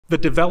The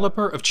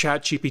developer of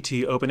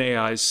ChatGPT,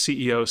 OpenAI's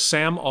CEO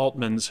Sam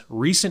Altman's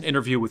recent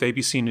interview with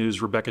ABC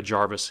News' Rebecca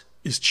Jarvis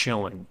is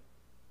chilling.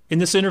 In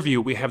this interview,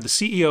 we have the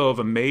CEO of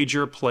a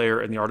major player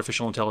in the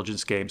artificial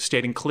intelligence game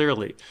stating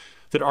clearly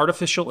that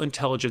artificial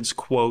intelligence,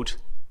 quote,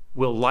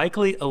 will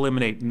likely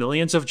eliminate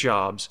millions of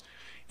jobs,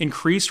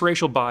 increase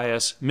racial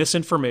bias,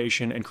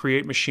 misinformation, and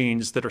create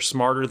machines that are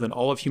smarter than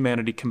all of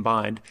humanity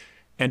combined,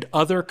 and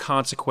other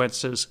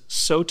consequences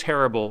so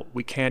terrible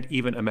we can't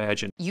even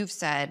imagine. You've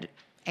said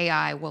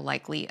AI will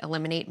likely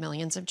eliminate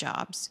millions of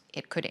jobs.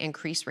 It could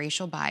increase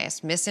racial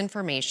bias,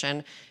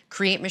 misinformation,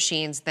 create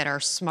machines that are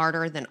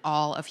smarter than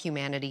all of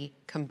humanity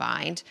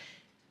combined,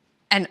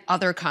 and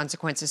other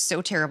consequences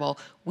so terrible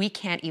we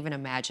can't even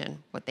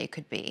imagine what they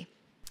could be.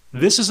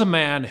 This is a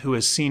man who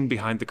has seen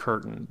behind the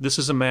curtain. This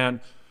is a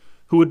man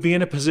who would be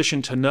in a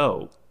position to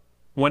know.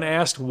 When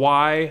asked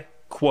why,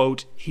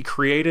 quote, he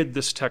created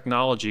this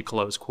technology,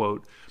 close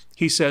quote,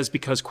 he says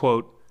because,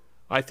 quote,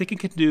 I think it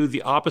can do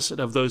the opposite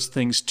of those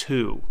things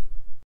too.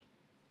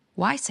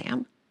 Why,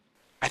 Sam?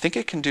 I think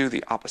it can do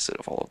the opposite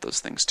of all of those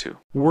things too.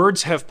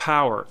 Words have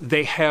power.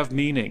 They have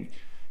meaning.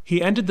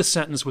 He ended the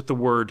sentence with the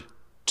word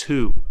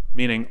too,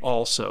 meaning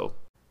also.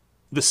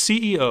 The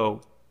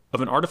CEO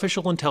of an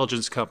artificial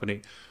intelligence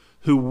company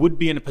who would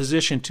be in a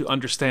position to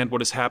understand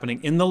what is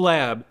happening in the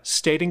lab,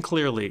 stating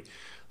clearly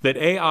that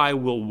AI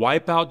will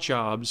wipe out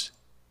jobs,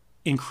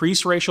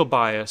 increase racial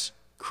bias,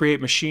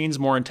 create machines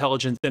more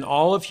intelligent than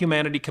all of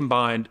humanity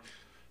combined,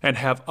 and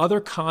have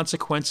other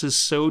consequences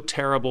so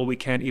terrible we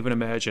can't even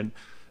imagine,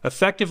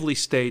 effectively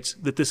states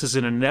that this is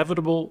an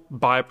inevitable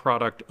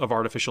byproduct of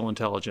artificial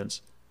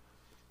intelligence,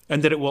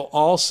 and that it will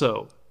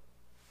also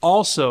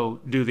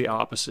do the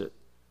opposite.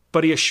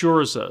 But he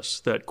assures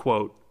us that,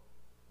 quote,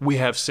 we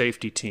have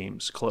safety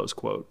teams, close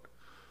quote.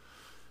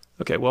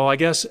 Okay, well, I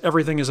guess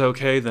everything is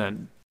okay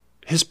then.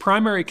 His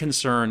primary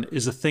concern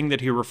is the thing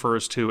that he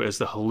refers to as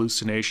the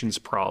hallucinations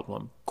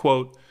problem.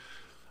 Quote,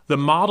 the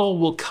model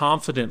will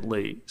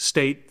confidently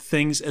state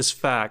things as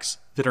facts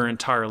that are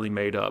entirely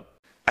made up.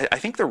 I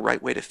think the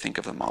right way to think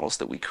of the models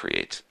that we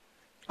create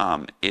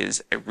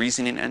is a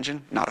reasoning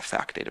engine, not a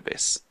fact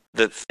database.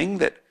 The thing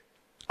that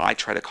I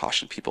try to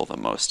caution people the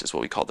most is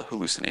what we call the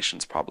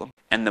hallucinations problem.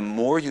 And the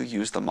more you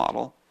use the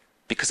model,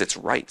 because it's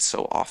right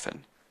so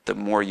often, the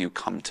more you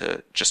come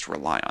to just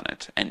rely on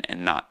it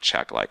and not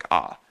check like,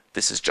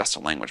 this is just a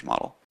language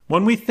model.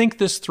 When we think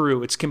this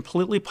through, it's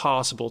completely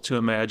possible to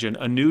imagine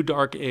a new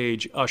dark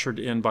age ushered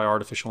in by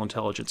artificial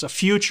intelligence, a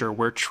future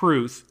where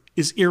truth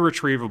is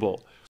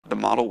irretrievable. The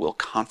model will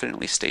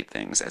confidently state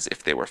things as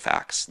if they were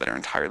facts that are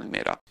entirely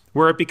made up.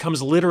 Where it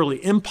becomes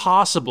literally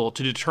impossible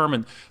to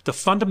determine the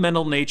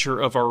fundamental nature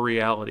of our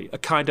reality, a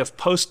kind of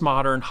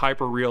postmodern,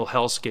 hyper-real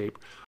hellscape.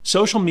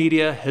 Social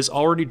media has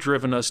already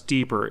driven us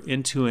deeper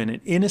into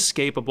an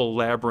inescapable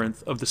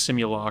labyrinth of the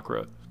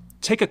simulacra.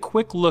 Take a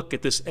quick look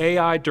at this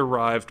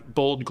AI-derived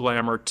bold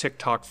glamour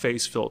TikTok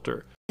face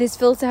filter. This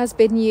filter has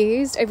been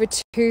used over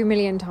 2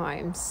 million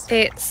times.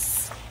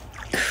 It's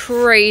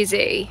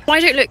crazy. I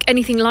don't look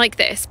anything like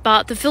this,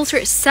 but the filter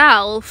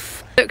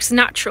itself looks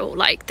natural,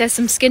 like there's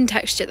some skin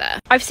texture there.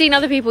 I've seen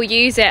other people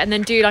use it and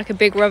then do like a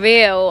big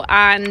reveal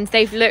and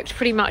they've looked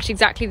pretty much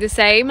exactly the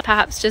same,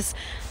 perhaps just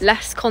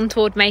less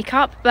contoured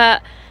makeup,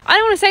 but I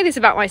don't want to say this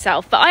about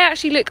myself, but I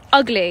actually look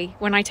ugly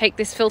when I take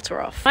this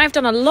filter off. I've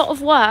done a lot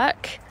of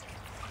work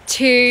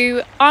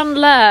to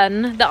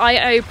unlearn that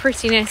I owe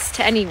prettiness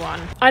to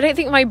anyone. I don't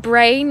think my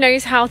brain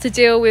knows how to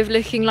deal with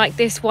looking like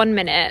this 1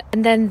 minute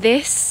and then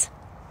this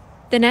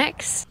the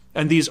next.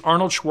 And these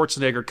Arnold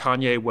Schwarzenegger,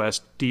 Kanye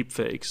West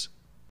deepfakes.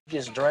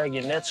 Just drag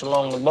your nets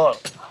along the buck.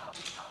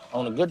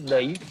 On a good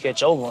day, you can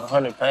catch over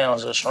 100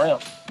 pounds of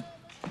shrimp.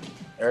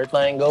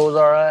 Everything goes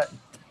all right.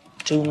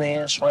 2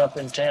 men shrimp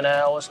in 10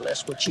 hours.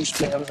 That's what you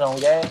spend on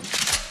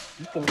gas.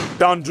 You can...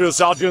 Down, drill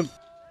sergeant.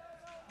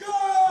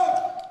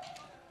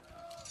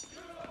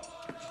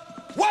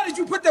 Why did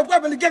you put that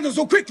weapon together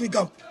so quickly,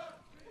 Gump?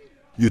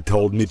 You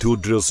told me to,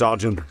 drill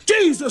sergeant.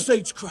 Jesus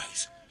H.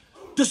 Christ.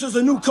 This is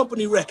a new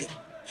company record.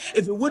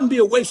 If it wouldn't be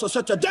a waste of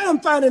such a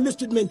damn fine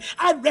enlisted men,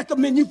 I'd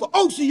recommend you for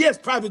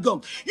OCS, Private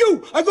Gump.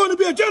 You are going to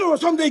be a general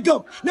someday,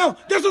 Gump. Now,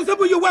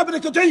 disassemble your weapon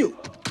and continue.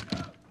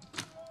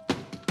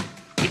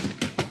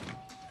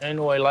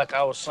 Anyway, like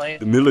I was saying...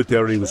 The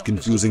military was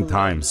confusing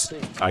times.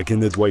 I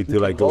cannot wait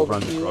till I go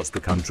run across the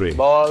country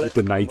with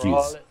the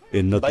Nikes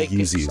and not the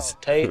Yeezys.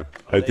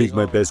 I think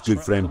my best good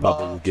friend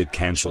Papa will get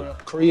cancelled.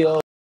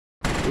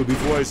 Well,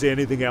 before I say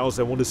anything else,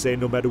 I want to say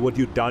no matter what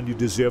you've done, you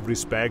deserve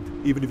respect.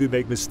 Even if you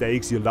make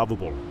mistakes, you're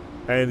lovable.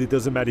 And it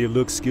doesn't matter your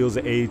looks, skills,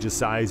 age, or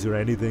size, or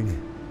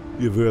anything.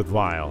 You're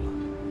worthwhile.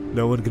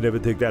 No one can ever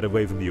take that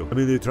away from you. I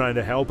mean, they're trying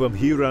to help him.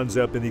 He runs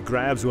up and he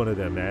grabs one of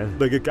them, man.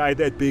 Like a guy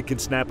that big can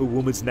snap a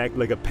woman's neck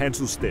like a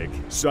pencil stick.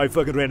 So I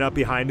fucking ran up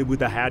behind him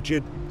with a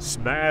hatchet.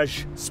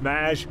 Smash,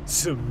 smash,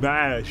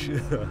 smash.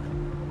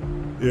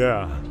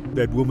 Yeah,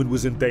 that woman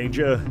was in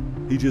danger.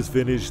 He just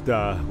finished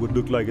what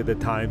looked like at the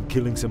time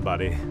killing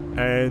somebody.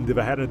 And if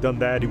I hadn't done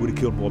that, he would have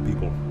killed more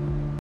people.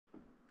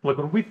 Look,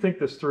 when we think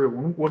this through,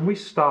 when we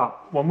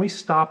stop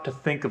to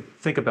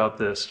think about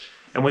this,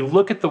 and we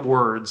look at the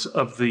words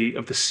of the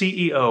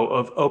CEO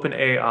of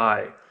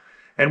OpenAI,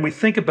 and we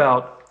think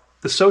about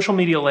the social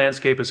media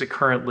landscape as it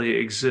currently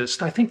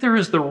exists, I think there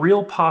is the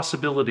real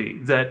possibility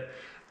that,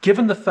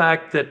 given the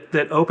fact that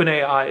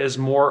OpenAI is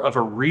more of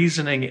a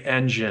reasoning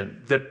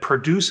engine that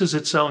produces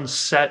its own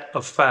set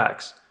of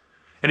facts,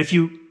 and if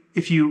you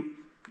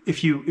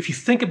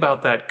think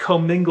about that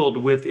commingled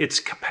with its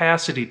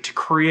capacity to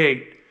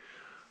create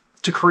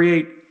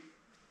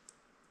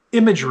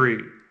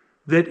imagery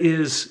that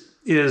is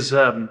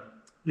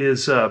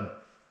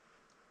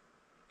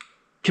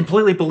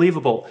completely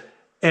believable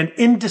and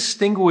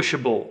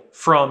indistinguishable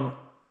from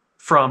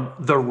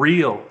the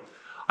real,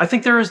 I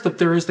think there is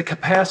the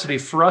capacity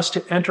for us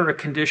to enter a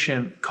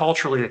condition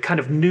culturally, a kind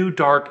of new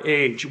dark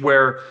age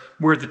where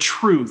the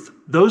truth,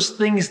 those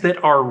things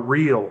that are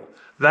real,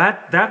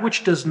 that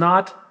which does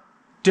not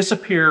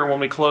disappear when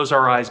we close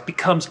our eyes,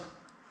 becomes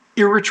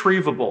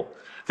irretrievable.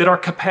 That our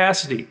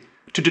capacity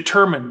to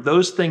determine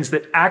those things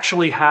that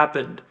actually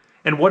happened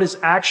and what is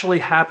actually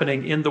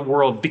happening in the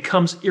world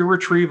becomes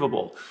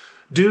irretrievable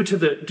due to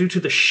the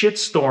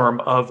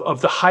shitstorm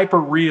of the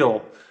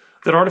hyper-real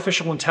that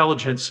artificial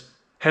intelligence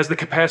has the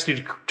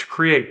capacity to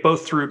create,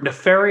 both through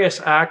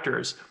nefarious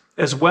actors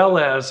as well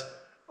as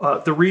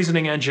the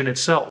reasoning engine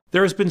itself.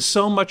 There has been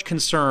so much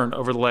concern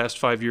over the last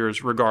 5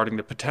 years regarding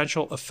the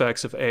potential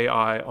effects of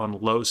AI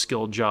on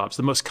low-skilled jobs.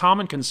 The most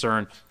common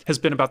concern has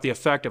been about the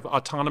effect of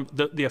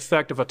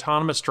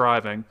autonomous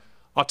driving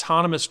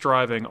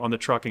on the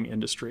trucking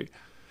industry.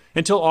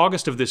 Until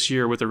August of this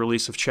year, with the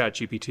release of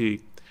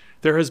ChatGPT,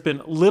 there has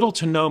been little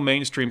to no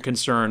mainstream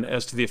concern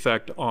as to the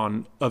effect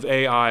of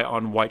AI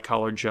on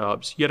white-collar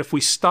jobs. Yet if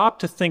we stop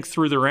to think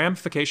through the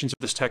ramifications of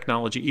this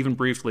technology even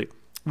briefly,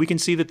 we can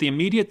see that the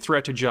immediate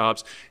threat to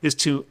jobs is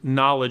to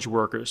knowledge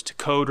workers, to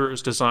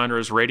coders,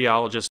 designers,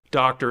 radiologists,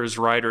 doctors,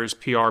 writers,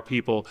 PR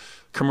people,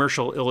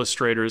 commercial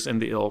illustrators,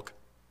 and the ilk.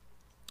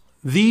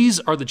 These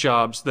are the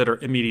jobs that are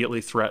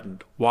immediately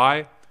threatened.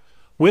 Why?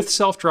 With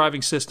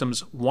self-driving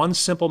systems, one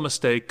simple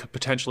mistake could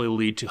potentially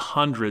lead to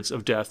hundreds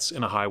of deaths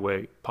in a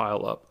highway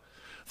pileup.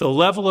 The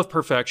level of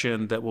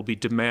perfection that will be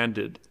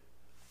demanded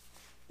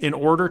in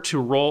order to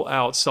roll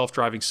out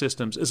self-driving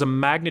systems is a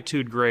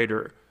magnitude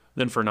greater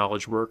than for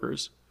knowledge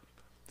workers.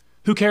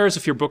 Who cares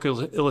if your book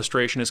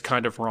illustration is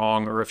kind of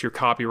wrong or if your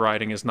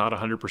copywriting is not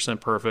 100%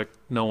 perfect?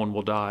 No one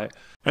will die.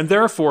 And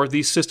therefore,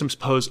 these systems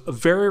pose a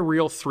very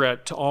real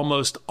threat to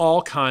almost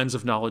all kinds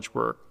of knowledge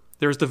work.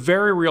 There's the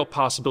very real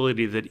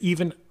possibility that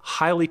even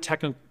highly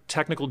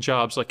technical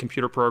jobs like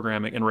computer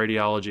programming and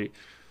radiology,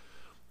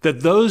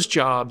 that those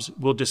jobs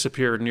will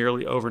disappear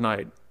nearly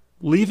overnight,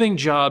 leaving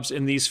jobs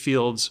in these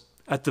fields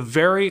at the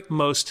very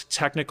most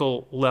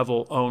technical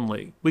level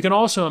only. We can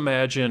also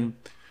imagine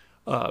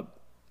an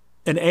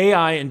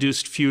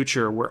AI-induced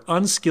future where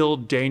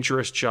unskilled,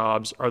 dangerous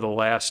jobs are the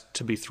last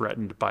to be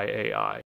threatened by AI.